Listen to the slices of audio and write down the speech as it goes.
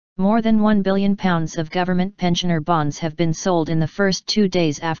More than £1 billion of government pensioner bonds have been sold in the first 2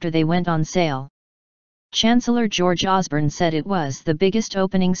 days after they went on sale. Chancellor George Osborne said it was the biggest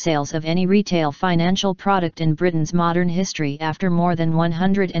opening sales of any retail financial product in Britain's modern history after more than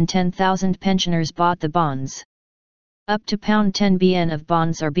 110,000 pensioners bought the bonds. Up to £10 billion of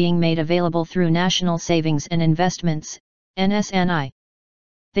bonds are being made available through National Savings and Investments, NS&I.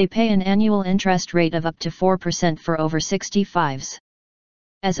 They pay an annual interest rate of up to 4% for over 65s.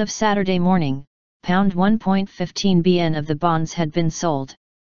 As of Saturday morning, £1.15 billion of the bonds had been sold,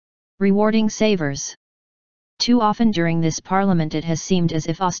 rewarding savers. Too often during this Parliament it has seemed as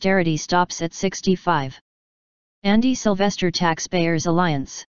if austerity stops at 65. Andy Silvester Taxpayers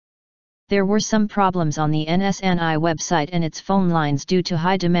Alliance. There were some problems on the NS&I website and its phone lines due to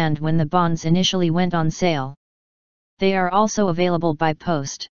high demand when the bonds initially went on sale. They are also available by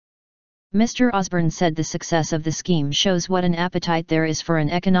post. Mr. Osborne said the success of the scheme shows what an appetite there is for an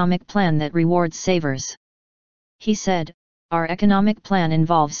economic plan that rewards savers. He said, "Our economic plan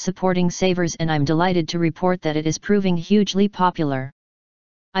involves supporting savers and I'm delighted to report that it is proving hugely popular.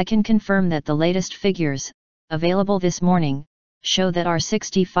 I can confirm that the latest figures, available this morning, show that our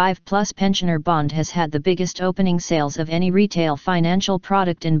 65-plus pensioner bond has had the biggest opening sales of any retail financial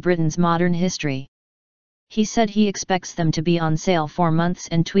product in Britain's modern history." He said he expects them to be on sale for months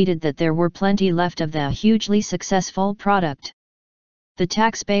and tweeted that there were plenty left of the hugely successful product. The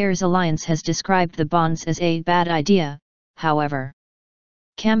Taxpayers Alliance has described the bonds as a bad idea, however.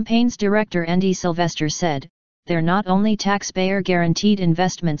 Campaigns Director Andy Silvester said, "They're not only taxpayer-guaranteed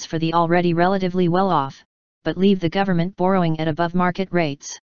investments for the already relatively well-off, but leave the government borrowing at above-market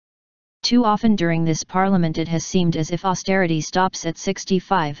rates. Too often during this Parliament it has seemed as if austerity stops at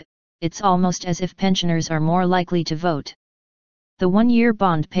 65, it's almost as if pensioners are more likely to vote. The 1-year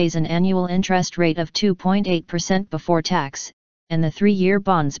bond pays an annual interest rate of 2.8% before tax, and the 3-year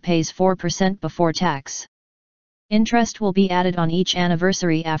bonds pays 4% before tax. Interest will be added on each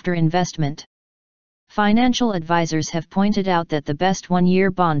anniversary after investment." Financial advisors have pointed out that the best 1-year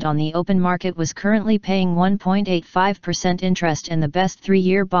bond on the open market was currently paying 1.85% interest and the best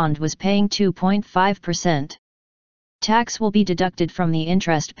 3-year bond was paying 2.5%. Tax will be deducted from the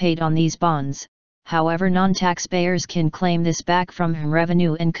interest paid on these bonds, however non-taxpayers can claim this back from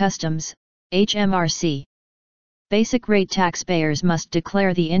Revenue and Customs, HMRC. Basic rate taxpayers must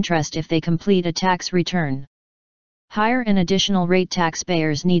declare the interest if they complete a tax return. Higher and additional rate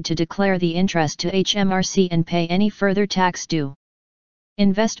taxpayers need to declare the interest to HMRC and pay any further tax due.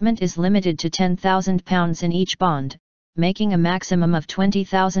 Investment is limited to £10,000 in each bond, making a maximum of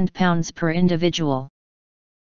 £20,000 per individual.